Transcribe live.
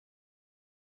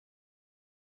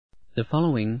The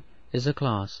following is a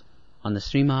class on the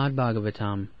Srimad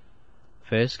Bhagavatam,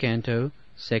 first canto,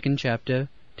 second chapter,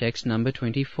 text number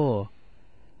 24,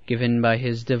 given by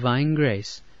His Divine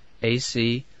Grace,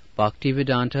 A.C.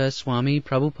 Bhaktivedanta Swami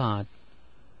Prabhupada,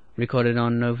 recorded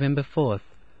on November 4th,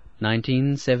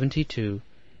 1972,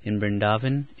 in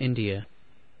Vrindavan, India.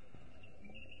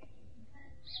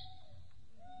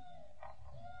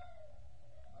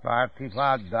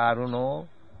 पार्थिवाद दारुणो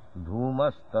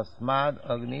धूमस तस्माद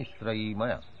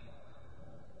अग्निश्रयीमय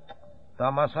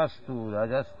तमसस्तु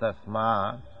रजस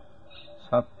तस्माद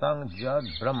सप्तं जद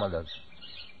ब्रह्मदत्.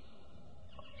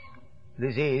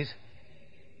 This is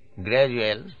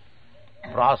gradual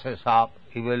process of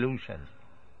evolution.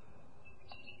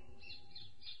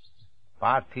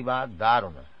 Parthivad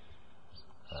daruna.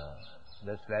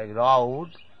 Just like raw wood,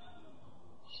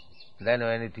 then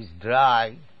when it is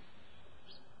dry,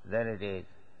 then it is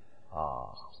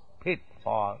fit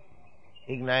for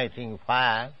igniting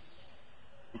fire.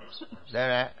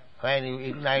 Then when you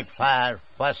ignite fire,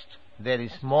 first there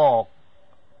is smoke,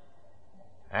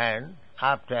 and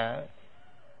after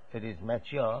it is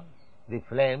mature, the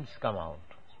flames come out.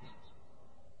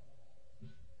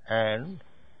 And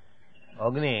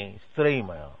Agni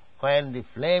Strimaya, when the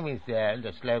flame is there,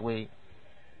 just like we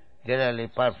generally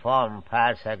perform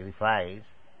fire sacrifice,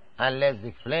 unless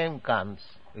the flame comes,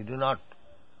 we do not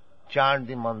chant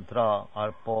the mantra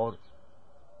or pour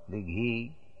the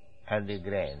ghee and the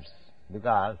grains,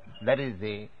 because that is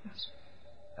the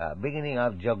beginning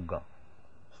of Yajna.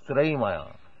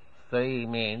 Strimaya. Stri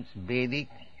means Vedic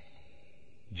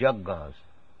Yajnas.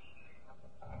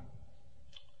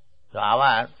 So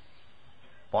our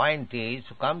point is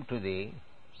to come to the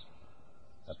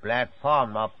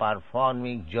platform of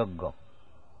performing Yajna.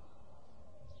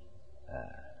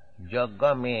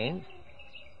 Yajna means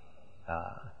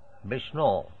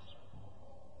Vishnu,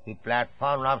 the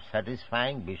platform of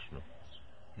satisfying Vishnu.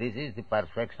 This is the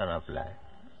perfection of life.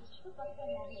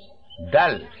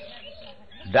 Dull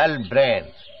brain,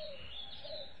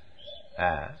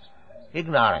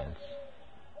 ignorance,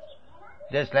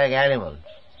 just like animals.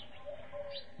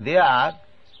 They are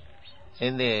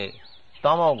in the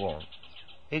tamogun,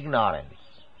 ignorance.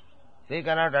 They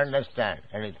cannot understand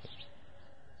anything.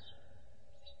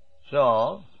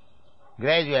 So,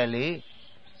 gradually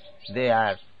they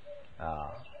are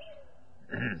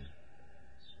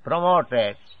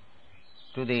promoted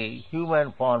to the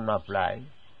human form of life,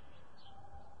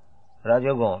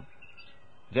 Rajagun.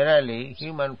 Generally,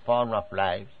 human form of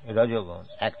life, Rajagun,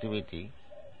 activity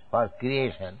for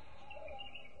creation.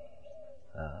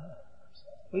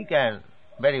 We can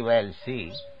very well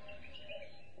see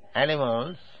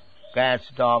animals, cats,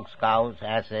 dogs, cows,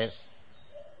 asses,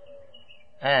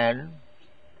 and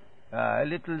a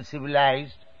little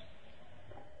civilized,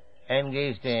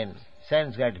 engaged in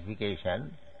sense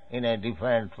gratification in a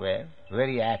different way,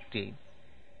 very active,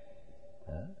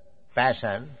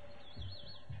 passion.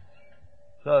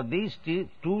 So these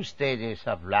two stages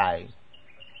of life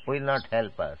will not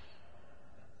help us,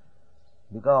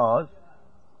 because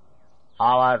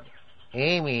our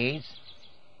aim is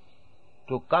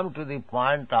to come to the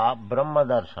point of Brahma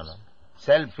Darshanam,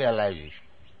 self-realization,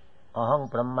 Aham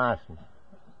Brahmasmi.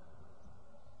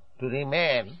 To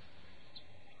remain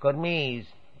karmis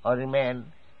or remain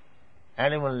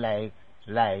animal-like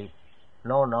life,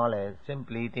 no knowledge,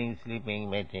 simply eating, sleeping,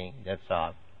 mating, that's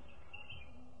all.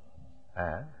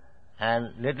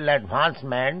 And little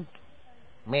advancement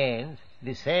means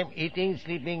the same eating,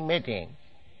 sleeping, mating,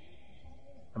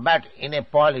 but in a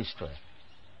polished way.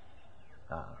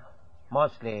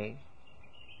 Mostly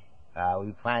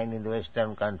we find in the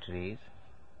Western countries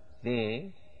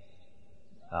the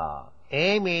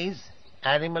aim is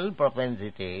animal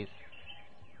propensities,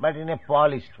 but in a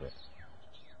polished way.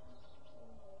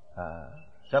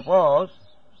 Suppose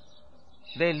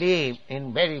they live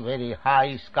in very, very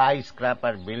high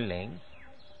skyscraper buildings,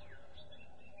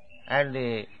 and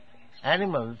the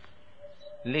animals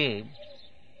live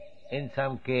in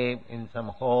some cave, in some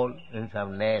hole, in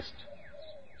some nest.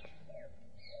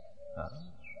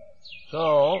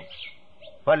 So,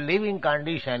 for living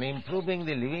condition, improving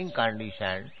the living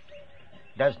condition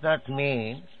does not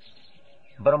mean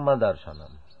Brahma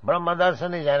Darshanam. Brahma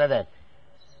Darshan is another thing.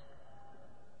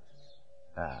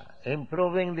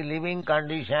 Improving the living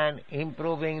condition,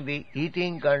 improving the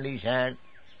eating condition,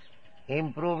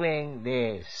 improving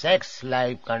the sex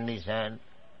life condition,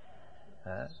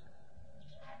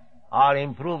 or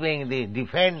improving the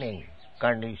defending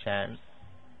condition,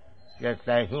 just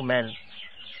like human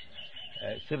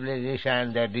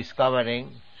civilization, they are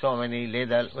discovering so many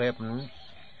lethal weapons,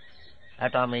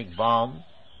 atomic bomb,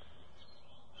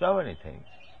 so many things.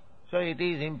 So it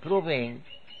is improving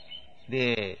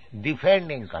the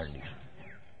defending condition.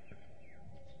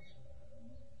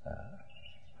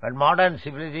 But modern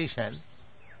civilization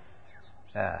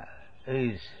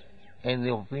is in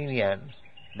the opinion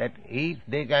that if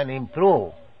they can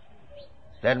improve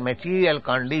their material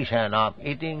condition of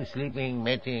eating, sleeping,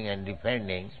 mating and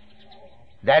defending,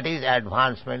 that is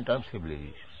advancement of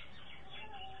civilization.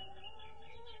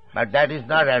 But that is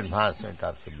not advancement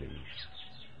of civilization.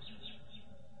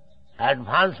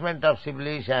 Advancement of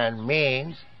civilization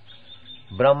means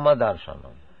Brahma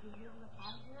Darshanam.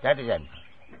 That is advancement.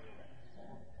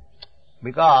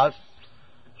 Because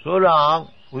so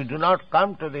long we do not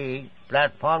come to the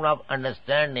platform of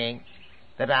understanding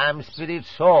that I am spirit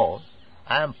soul,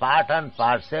 I am part and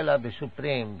parcel of the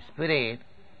Supreme Spirit,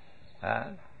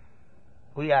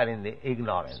 we are in the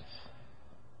ignorance,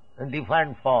 in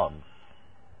different forms.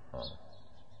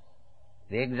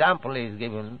 The example is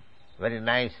given very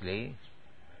nicely,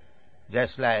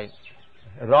 just like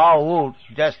raw wood,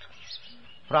 just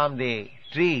from the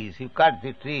trees, you cut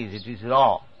the trees, it is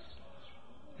raw.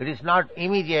 It is not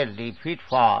immediately fit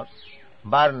for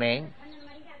burning,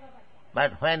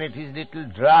 but when it is little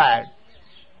dried,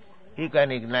 you can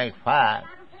ignite fire.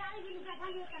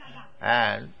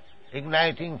 And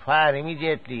igniting fire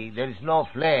immediately, there is no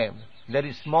flame, there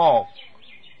is smoke.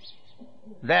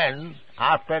 Then,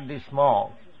 after the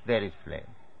smoke, there is flame.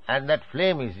 And that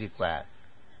flame is required.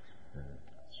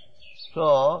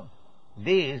 So,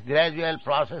 this gradual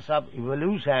process of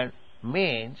evolution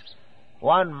means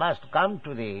one must come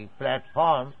to the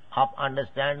platform of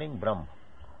understanding Brahma.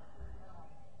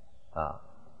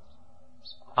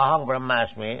 Aham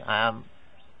Brahmasmi, I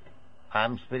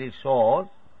am spirit soul,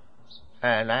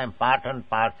 and I am part and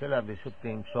parcel of the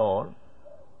Supreme Soul.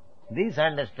 This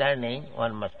understanding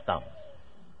one must come.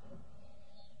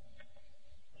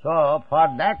 So, for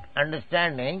that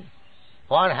understanding,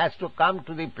 one has to come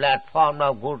to the platform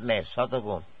of goodness,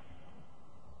 Satagun.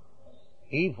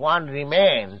 If one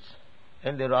remains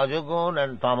in the Rajagun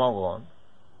and Tamagun,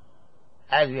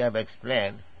 as we have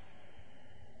explained,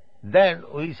 then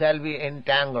we shall be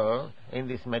entangled in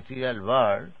this material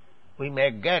world. We may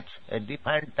get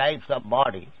different types of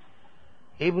body.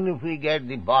 Even if we get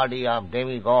the body of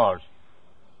demigods,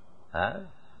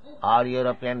 or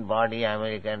European body,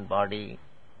 American body,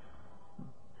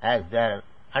 as they are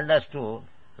understood,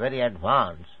 very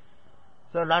advanced.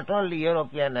 So not only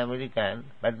European, American,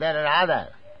 but there are other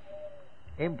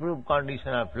improved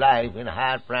condition of life in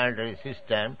higher planetary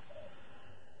system.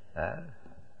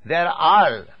 They are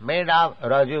all made of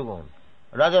Rajagun,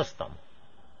 Rajastam.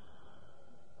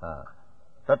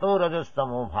 Tato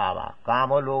Rajastamo Bhava,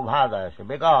 Kama Lobhadasya.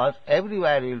 Because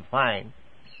everywhere you will find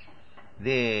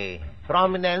the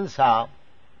prominence of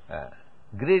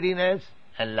greediness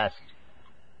and lust.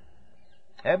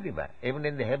 Everywhere, even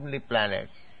in the heavenly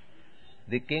planets,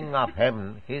 the king of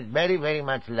heaven, he is very, very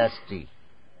much lusty.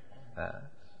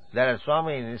 There are so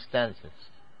many instances.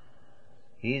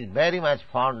 He is very much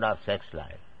fond of sex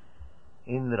life.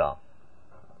 Indra.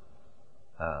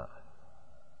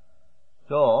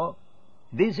 So,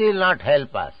 this will not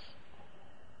help us.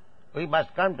 We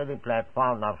must come to the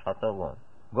platform of Satagun,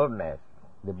 goodness,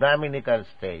 the Brahminical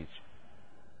stage.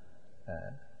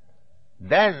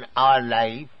 Then our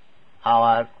life,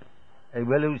 our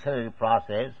evolutionary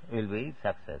process will be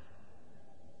successful.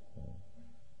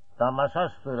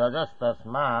 Tamasastu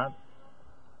rajastasmat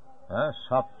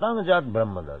saptam jat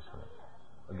brahmadasana.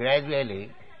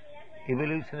 Gradually,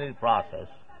 evolutionary process.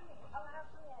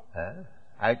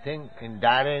 I think in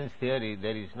Darwin's theory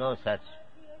there is no such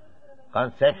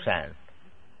conception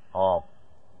of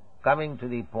coming to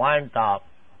the point of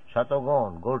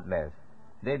Satagun, goodness.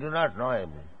 They do not know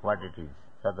what it is,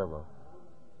 Satagun.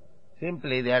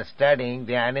 Simply they are studying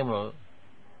the animal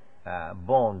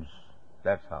bones,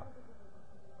 that's all.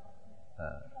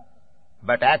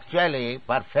 But actually,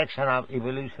 perfection of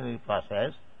evolutionary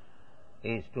process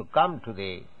is to come to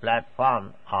the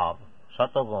platform of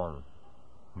Satagun,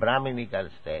 Brahminical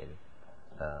stage.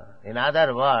 In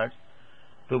other words,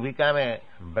 to become a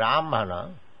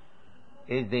Brahmana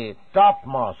is the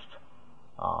topmost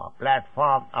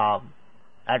platform of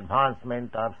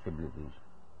advancement of civilization.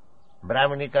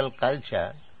 Brahminical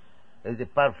culture is the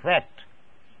perfect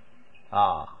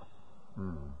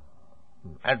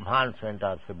advancement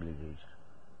of civilization.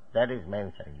 That is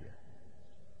mentioned here.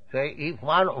 So if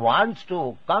one wants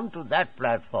to come to that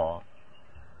platform,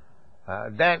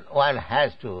 then one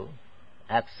has to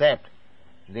accept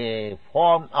the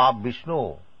form of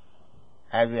Vishnu,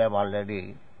 as we have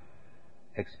already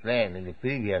explained in the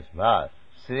previous verse.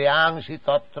 Sriyangshi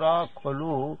tatra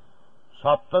khulu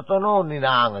saptatano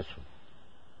nirangasu.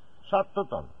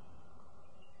 Saptatan.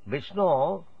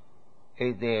 Vishnu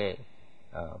is the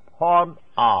form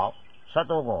of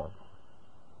Satogun.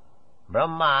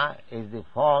 Brahma is the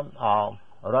form of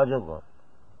Rajogun.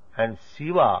 And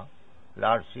Shiva,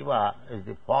 Lord Shiva, is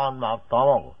the form of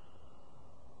Tamagun.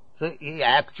 So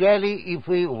actually, if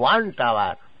we want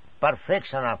our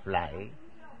perfection of life,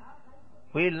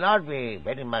 we will not be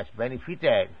very much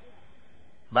benefited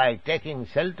by taking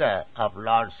shelter of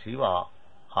Lord Shiva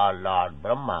or Lord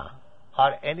Brahma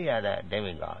or any other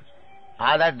demigod.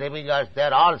 Other demigods, they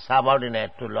are all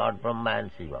subordinate to Lord Brahma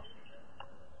and Shiva.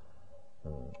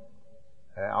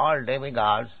 All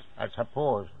demigods are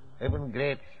supposed, even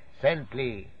great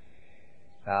saintly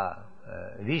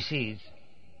rishis,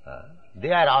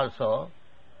 they are also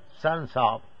sons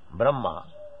of Brahma,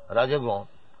 Rajagun.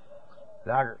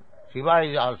 Lord Shiva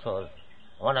is also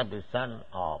one of the sons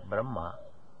of Brahma.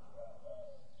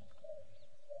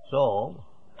 So,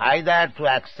 either to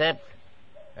accept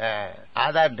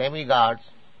other demigods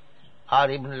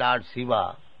or even Lord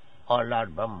Shiva or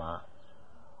Lord Brahma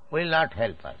will not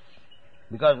help us,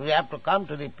 because we have to come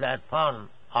to the platform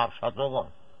of Satogun.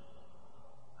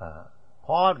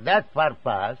 For that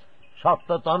purpose,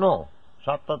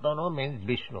 Sattatanu means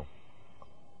Vishnu.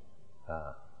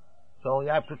 So we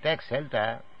have to take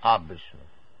shelter of Vishnu.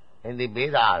 In the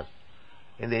Vedas,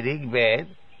 in the Rig Ved,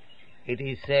 it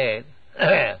is said,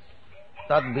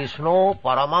 Tad Vishnu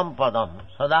Paramam Padam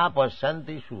Sada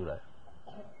Pasyanti Sura.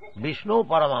 Vishnu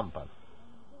Paramam Padam.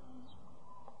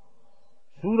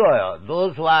 Suraya,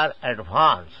 those who are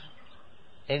advanced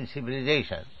in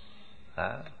civilization,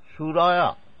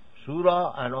 Suraya,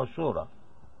 Sura and Asura.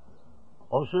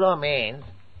 Asura means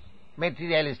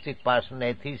materialistic person,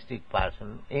 atheistic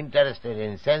person, interested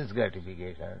in sense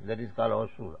gratification. That is called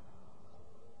Asura.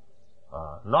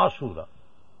 No Sura.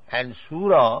 And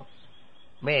Sura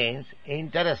means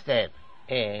interested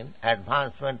in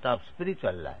advancement of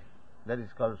spiritual life. That is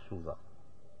called Sura.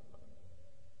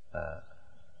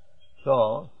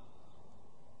 So,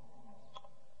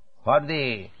 for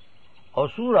the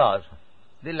Asuras,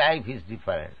 the life is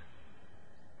different.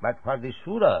 But for the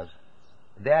Suras,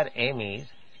 their aim is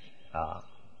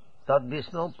Tad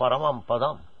Vishnu Paramam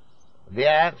Padam.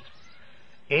 Their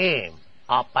aim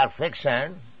of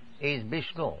perfection is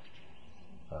Vishnu,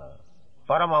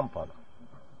 Paramam Padam,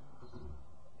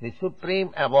 the supreme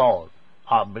abode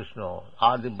of Vishnu,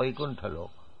 or the Vaikuntha Loka.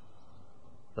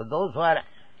 So those who are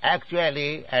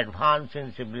actually advanced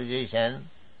in civilization,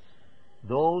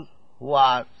 those who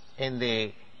are in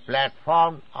the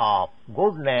platform of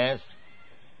goodness,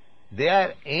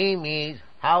 their aim is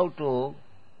how to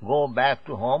go back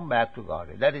to home, back to God.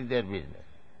 That is their business.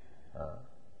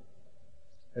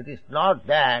 It is not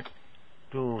that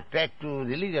to take to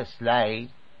religious life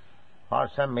for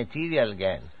some material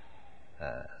gain.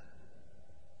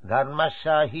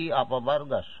 Dharmasya hi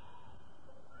apavargas.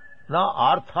 No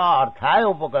artha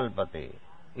arthaya upakalpate.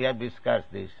 We have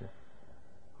discussed this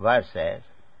verses.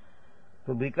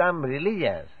 To become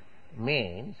religious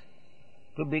means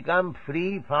to become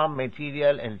free from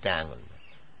material entanglement.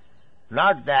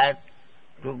 Not that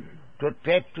to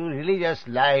take to religious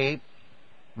life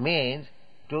means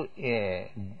to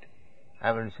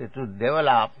to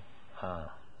develop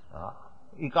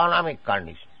economic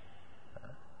conditions.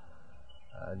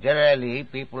 Generally,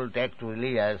 people take to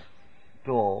religious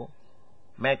to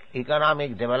make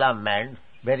economic development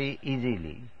very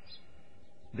easily.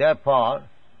 Therefore,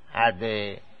 at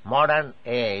the modern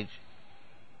age,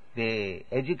 the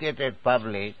educated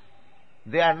public,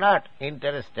 they are not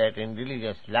interested in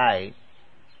religious life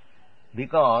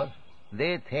because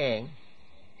they think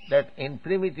that in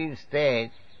primitive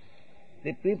stage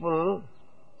the people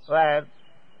were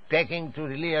taking to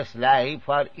religious life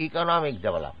for economic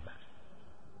development.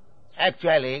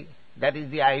 Actually, that is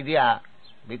the idea,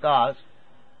 because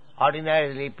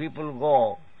ordinarily people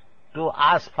go to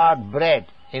ask for bread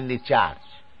in the church.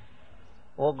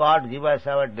 Oh God, give us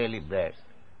our daily bread.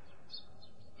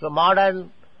 So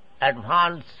modern,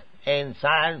 advanced in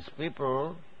science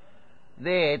people,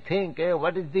 they think,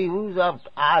 what is the use of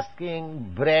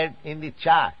asking bread in the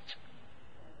church?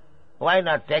 Why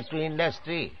not take to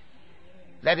industry?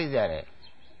 That is their aim.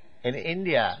 In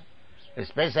India,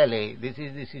 especially, this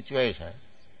is the situation.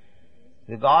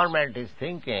 The government is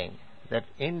thinking that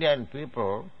Indian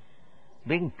people,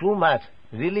 being too much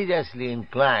religiously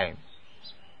inclined,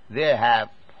 they have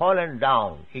fallen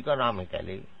down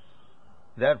economically.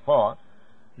 Therefore,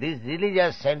 these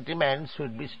religious sentiments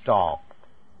should be stopped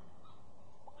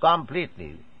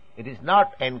completely. It is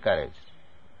not encouraged.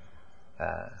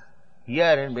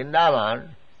 Here in Vrindavan,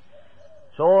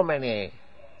 so many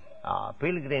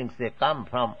pilgrims, they come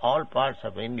from all parts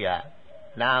of India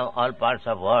now all parts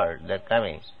of world they're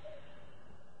coming.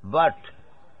 But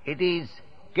it is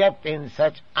kept in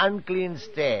such unclean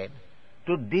state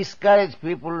to discourage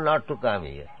people not to come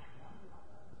here.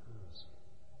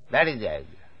 That is the idea.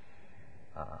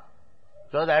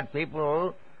 So that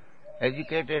people,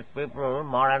 educated people,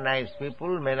 modernized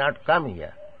people may not come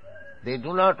here. They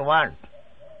do not want.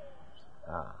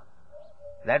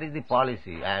 That is the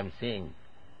policy I am seeing.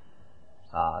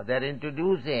 They are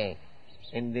introducing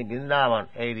in the Vrindavan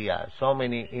area so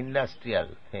many industrial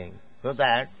things so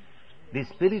that the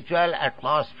spiritual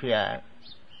atmosphere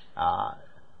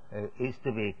is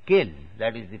to be killed.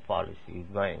 That is the policy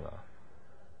going on.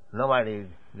 Nobody,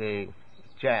 the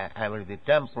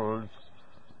temples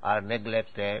are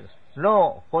neglected.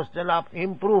 No question of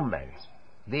improvement.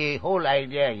 The whole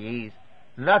idea is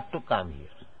not to come here.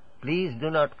 Please do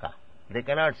not come. They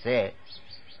cannot say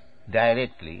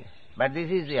directly, but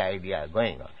this is the idea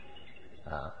going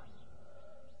on.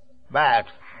 But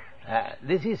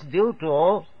this is due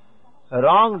to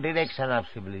wrong direction of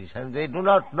civilization. They do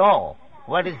not know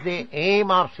what is the aim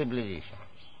of civilization.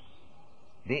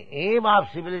 The aim of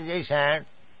civilization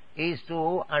is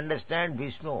to understand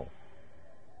Vishnu,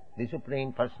 the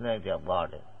Supreme Personality of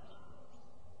Godhead.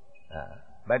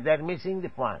 But they are missing the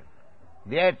point.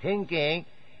 They are thinking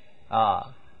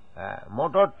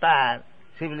motor tire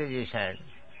civilization,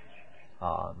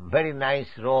 very nice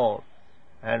road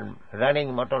and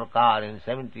running motor car in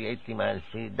 70, 80 miles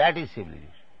speed, that is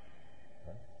civilization.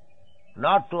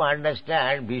 Not to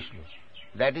understand Vishnu.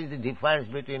 That is the difference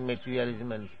between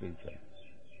materialism and spiritualism.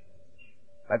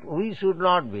 But we should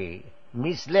not be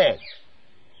misled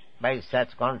by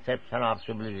such conception of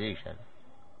civilization.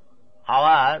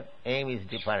 Our aim is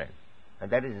different,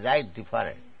 and that is right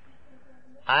different.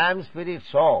 I am spirit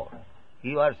soul,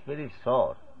 you are spirit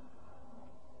soul.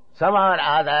 Somehow or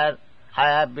other I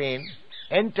have been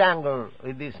entangled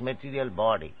with this material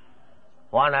body,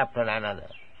 one after another.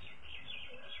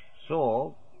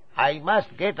 So I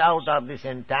must get out of this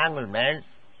entanglement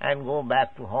and go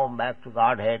back to home, back to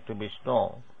Godhead, to Vishnu,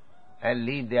 and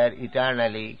live there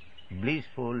eternally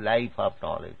blissful life of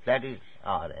knowledge. That is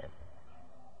our aim.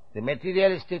 The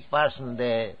materialistic person,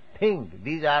 they think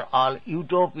these are all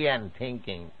utopian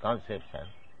thinking conceptions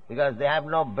because they have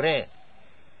no brain.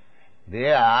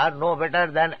 They are no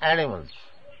better than animals,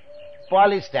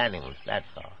 polished animals, that's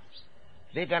all.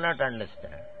 They cannot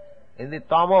understand. In the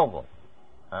tamogo,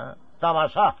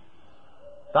 tamasa,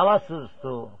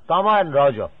 tamasustu, tama and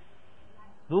raja,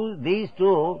 these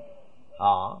two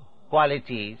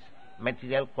qualities,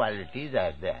 material qualities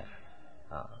are there.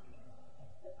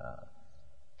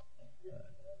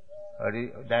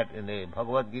 That in the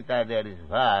Bhagavad Gita there is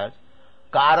verse,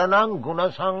 Karanang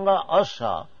gunasanga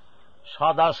asa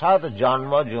sadasad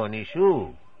janma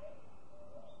jonishu.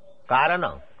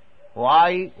 Karanang,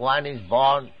 why one is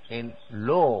born in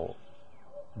low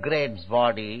grade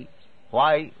body,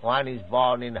 why one is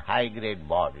born in high grade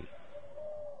body.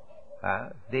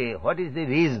 What is the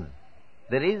reason?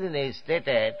 The reason is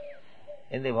stated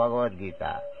in the Bhagavad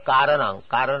Gita. Karanang,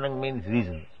 karanang means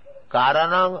reason.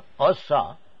 Karanang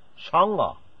asa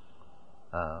sanga.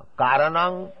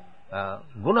 Karanang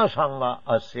gunasanga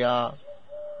asya.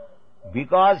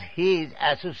 Because he is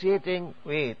associating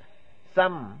with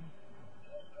some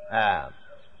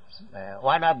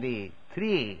one of the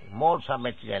three modes of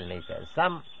material nature.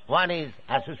 One is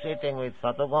associating with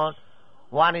Satogun,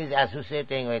 one is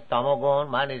associating with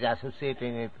Tamogun, one is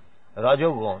associating with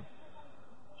Rajogun.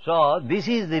 So this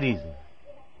is the reason.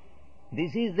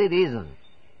 This is the reason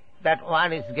that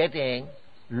one is getting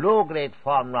low-grade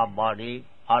form of body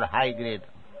or high-grade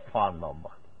form of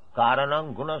body.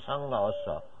 Karanam gunasanga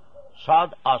asa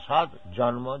sad asad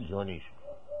janma jonishu.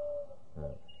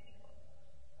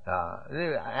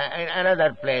 In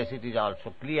another place it is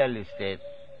also clearly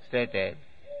stated,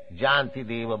 Janti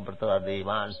deva vrata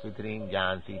devan pitring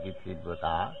janti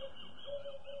pitri-vrata.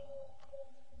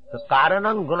 So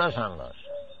karanam gunasanga.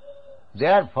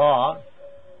 Therefore,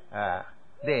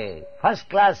 the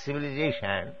first-class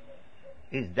civilization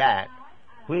is that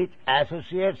which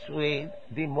associates with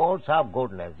the modes of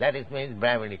goodness. That is means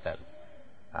Brahminical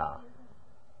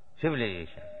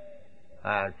civilization.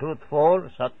 Truthful,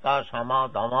 satta, sama,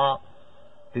 dhamma,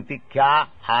 titikya,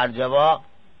 arjava,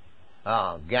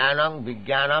 jnanam,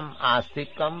 vijnanam,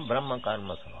 astikam, brahma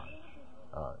karma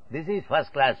samadhi. This is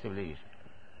first-class civilization.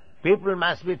 People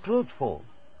must be truthful.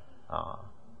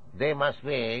 They must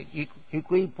be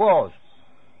equiposed,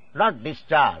 not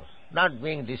disturbed, not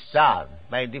being disturbed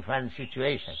by different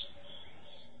situations.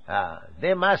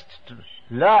 They must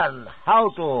learn how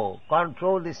to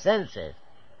control the senses.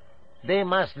 They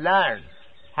must learn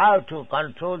how to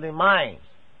control the mind.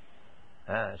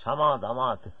 Sama,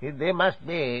 Dama. They must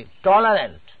be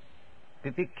tolerant.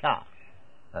 Titikha.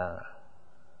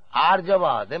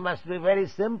 Arjava, they must be very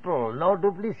simple, no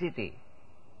duplicity.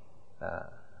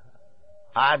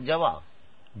 Arjava.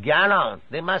 Jnana,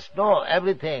 they must know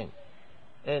everything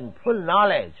in full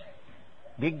knowledge.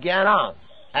 Vijnana,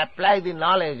 apply the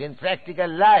knowledge in practical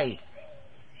life.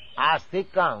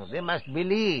 Astikam, they must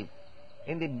believe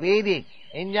in the Vedic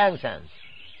injunctions.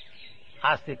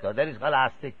 Astika, that is called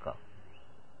Astika.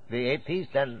 The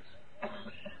atheist and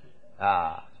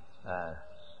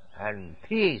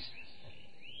theist.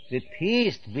 The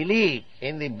theist believe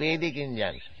in the Vedic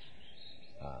injunctions.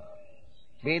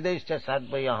 Vedashta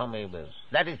sadvayaham eva.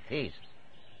 That is theist.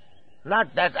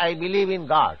 Not that I believe in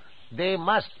God. They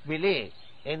must believe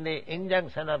in the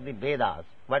injunction of the Vedas.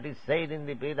 What is said in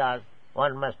the Vedas,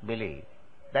 one must believe.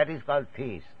 That is called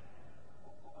theist.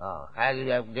 As we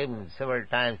have given several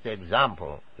times the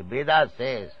example, the Vedas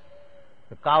says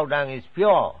the cow dung is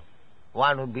pure.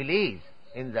 One who believes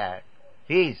in that,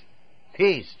 he is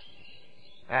theist.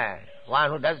 And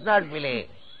one who does not believe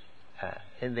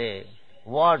in the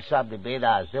words of the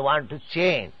Vedas, they want to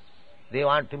change, they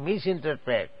want to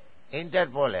misinterpret,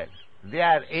 interpolate. They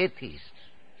are atheists.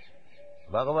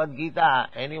 Bhagavad Gita,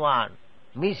 anyone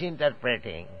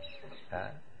misinterpreting,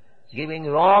 giving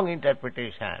wrong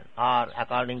interpretation or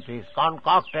according to his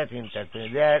concocted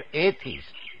interpretation, they are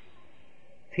atheists.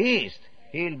 Theist,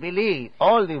 he will believe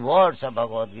all the words of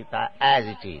Bhagavad Gita as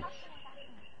it is.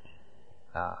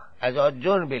 As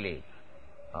Arjuna believed.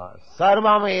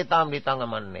 Sarvam etam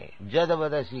ritangamanne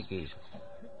jadavadasi kisha.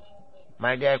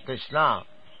 My dear Krishna,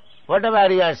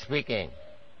 whatever you are speaking,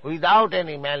 without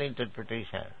any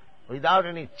malinterpretation, without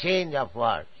any change of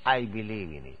word, I believe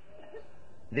in it.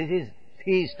 This is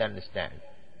theist understand.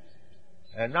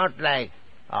 Not like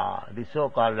the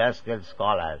so-called rascal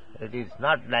scholars. It is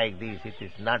not like this, it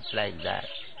is not like that.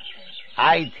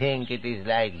 I think it is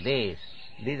like this.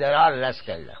 These are all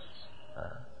rascals.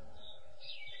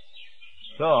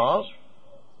 So,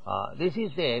 this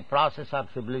is the process of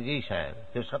civilization.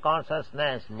 Krishna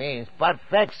consciousness means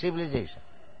perfect civilization,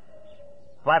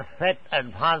 perfect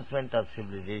advancement of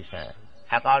civilization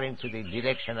according to the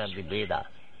direction of the Vedas.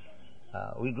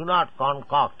 We do not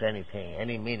concoct anything,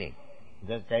 any meaning.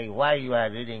 Just like why you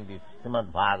are reading this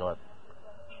Srimad Bhagavatam.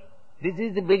 This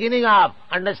is the beginning of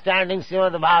understanding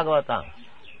Srimad Bhagavatam.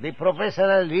 The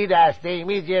professional readers, they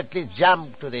immediately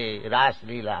jump to the Ras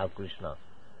Leela of Krishna.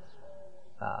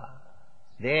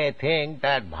 They think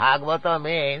that Bhagavata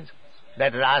means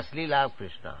that Ras Leela of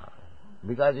Krishna,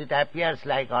 because it appears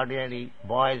like ordinary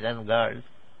boys and girls.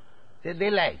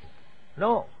 They like it.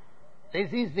 No,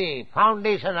 this is the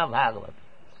foundation of Bhagavata.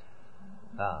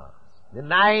 The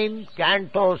 9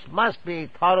 cantos must be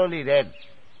thoroughly read.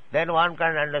 Then one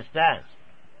can understand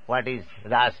what is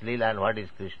Ras Leela and what is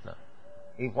Krishna.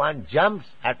 If one jumps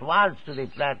at once to the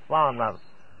platform of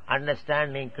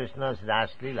understanding Krishna's Ras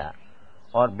Leela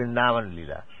or Vrindavan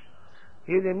Leela,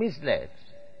 he will be misled.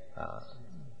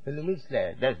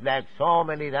 Just like so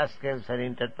many rascals are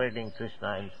interpreting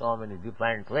Krishna in so many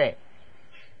different ways.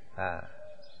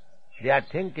 They are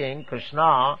thinking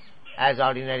Krishna as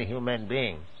ordinary human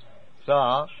being.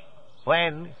 So,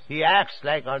 when he acts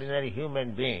like ordinary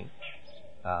human being,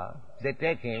 they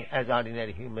take him as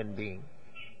ordinary human being.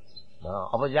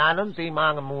 Avajananti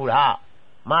mang mudha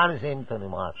manasim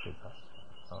tanumasita.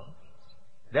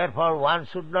 Therefore, one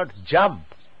should not jump.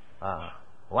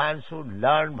 One should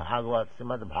learn Bhagavad,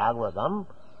 Srimad Bhagavatam,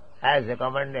 as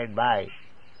recommended by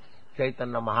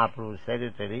Chaitanya Mahaprabhu's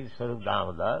secretary, Swarup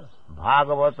Damodar,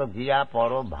 Bhagavata Gya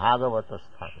Paro Bhagavata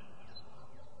Sthan.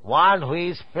 One who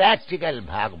is practical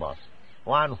Bhagavat,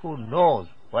 one who knows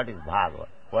what is Bhagavat,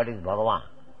 what is Bhagavan.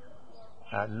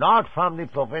 Not from the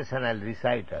professional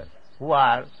reciters who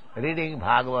are reading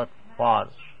Bhagavat for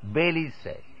belly's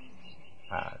sake.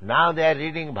 Now they are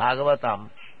reading Bhagavatam,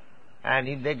 and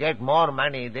if they get more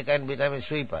money, they can become a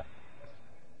sweeper,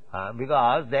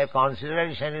 because their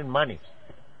consideration is money.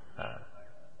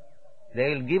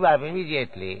 They will give up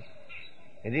immediately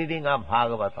reading of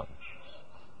Bhagavatam.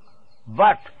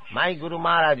 But my Guru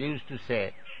Maharaj used to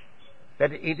say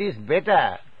that it is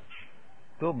better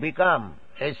to become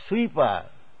a sweeper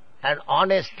and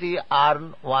honestly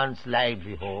earn one's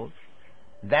livelihood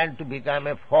than to become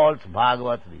a false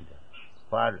Bhagavat reader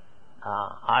for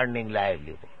earning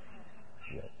livelihood.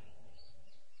 Yes.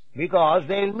 Because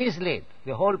they will mislead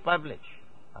the whole public.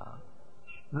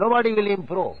 Nobody will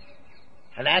improve.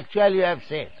 And actually you have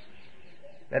said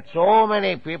that so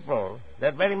many people, they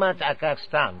are very much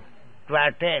accustomed to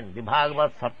attend the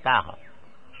Bhagavat Saptaha,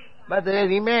 but they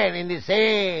remain in the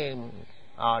same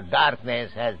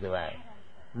darkness as they were.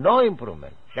 no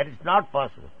improvement. That is not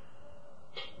possible.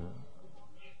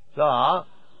 So,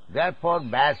 therefore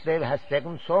Vasudev has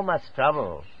taken so much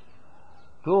trouble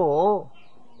to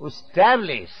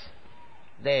establish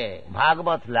the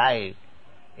Bhagavat life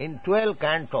in 12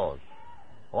 cantos.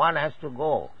 One has to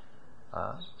go,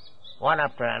 one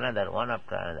after another, one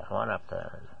after another, one after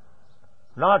another.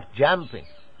 Not jumping.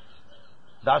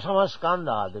 Dasama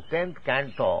Skanda, the 10th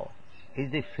canto,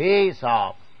 is the face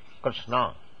of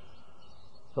Krishna.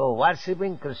 So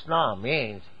worshipping Krishna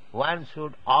means one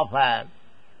should offer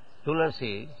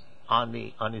tulasi on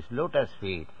his lotus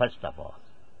feet, first of all.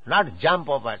 Not jump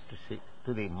over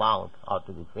to the mouth or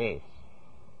to the face.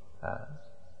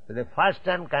 The first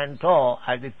 10 canto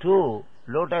are the two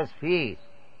lotus feet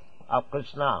of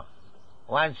Krishna.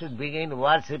 One should begin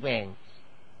worshipping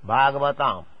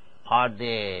Bhagavatam, or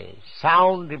the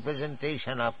sound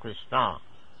representation of Krishna,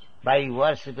 by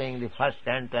worshipping the first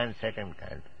canto and second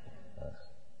canto.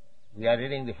 We are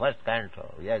reading the first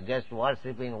canto. We are just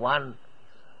worshipping one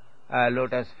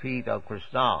lotus feet of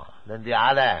Krishna, then the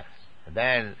other,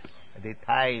 then the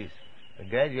thighs.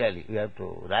 Gradually we have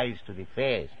to rise to the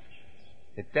face.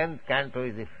 The 10th canto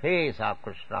is the face of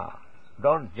Krishna.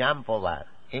 Don't jump over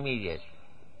immediately.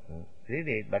 Read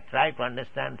it, but try to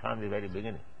understand from the very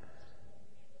beginning.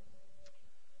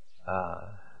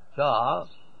 So,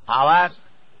 our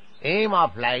aim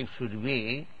of life should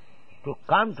be to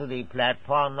come to the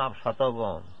platform of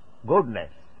Satagun,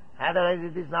 goodness. Otherwise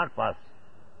it is not possible.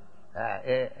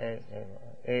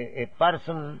 A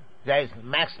person, there is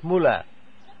Max Muller,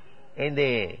 in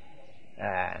the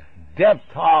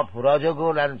depth of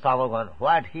Rajagun and Tamagun,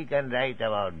 what he can write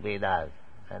about Vedas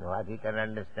and what he can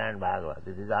understand Bhagavad,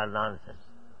 this is all nonsense.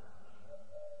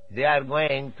 They are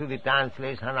going to the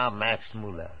translation of Max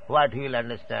Muller. What he will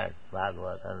understand?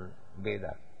 Bhagavad and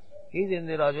Vedas. He is in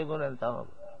the Rajagun and Tamagun.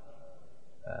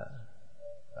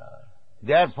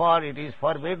 Therefore it is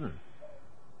forbidden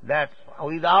that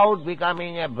without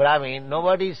becoming a Brahmin,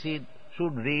 nobody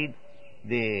should read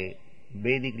the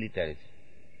Vedic literature.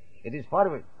 It is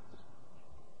forbidden.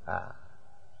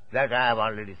 That I have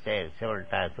already said several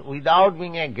times. Without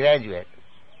being a graduate,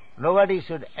 nobody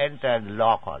should enter the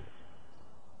law college.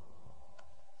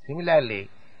 Similarly,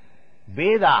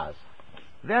 Vedas,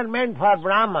 they are meant for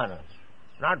Brahmanas,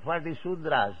 not for the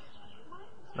Shudras,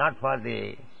 not for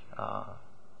the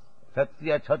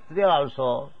Kshatriya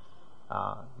also,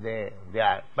 they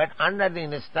are, but under the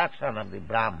instruction of the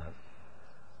Brahmanas.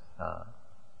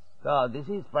 So this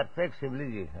is perfect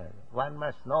civilization. One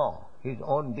must know his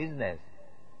own business.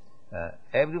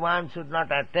 Everyone should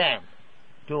not attempt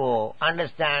to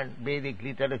understand Vedic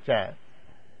literature,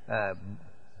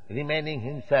 remaining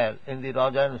himself in the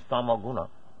Raja and Stama Guna.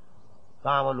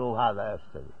 Kama Lobha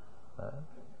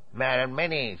There are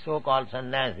many so-called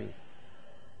sannyasis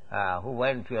who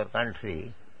went to your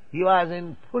country. He was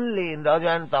fully in Raja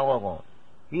and Tama Guna.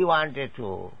 He wanted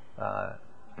to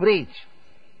preach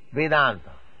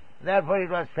Vedanta. Therefore it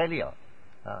was failure.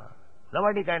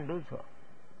 Nobody can do so.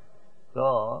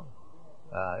 So,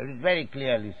 it is very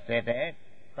clearly stated,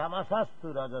 Tamasastu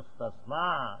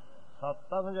rajastasma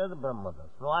sattamajad brahmadas.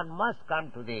 One must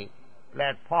come to the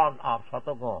platform of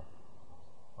Satagun.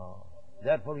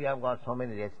 Therefore we have got so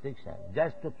many restrictions,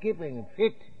 just to keep him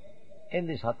fit in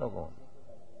the Satagun.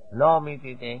 No meat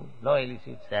eating, no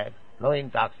illicit sex, no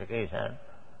intoxication,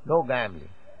 no gambling.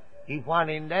 If one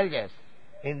indulges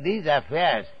in these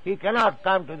affairs, he cannot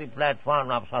come to the platform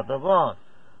of Satagun.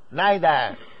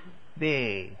 Neither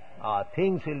the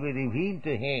things will be revealed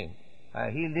to him.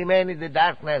 He will remain in the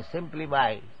darkness simply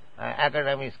by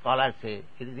academic scholarship.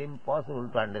 It is impossible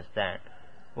to understand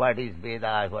what is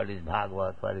Veda, what is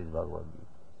Bhagavad, what is Bhagavad Gita.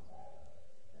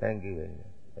 Thank you very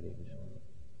much.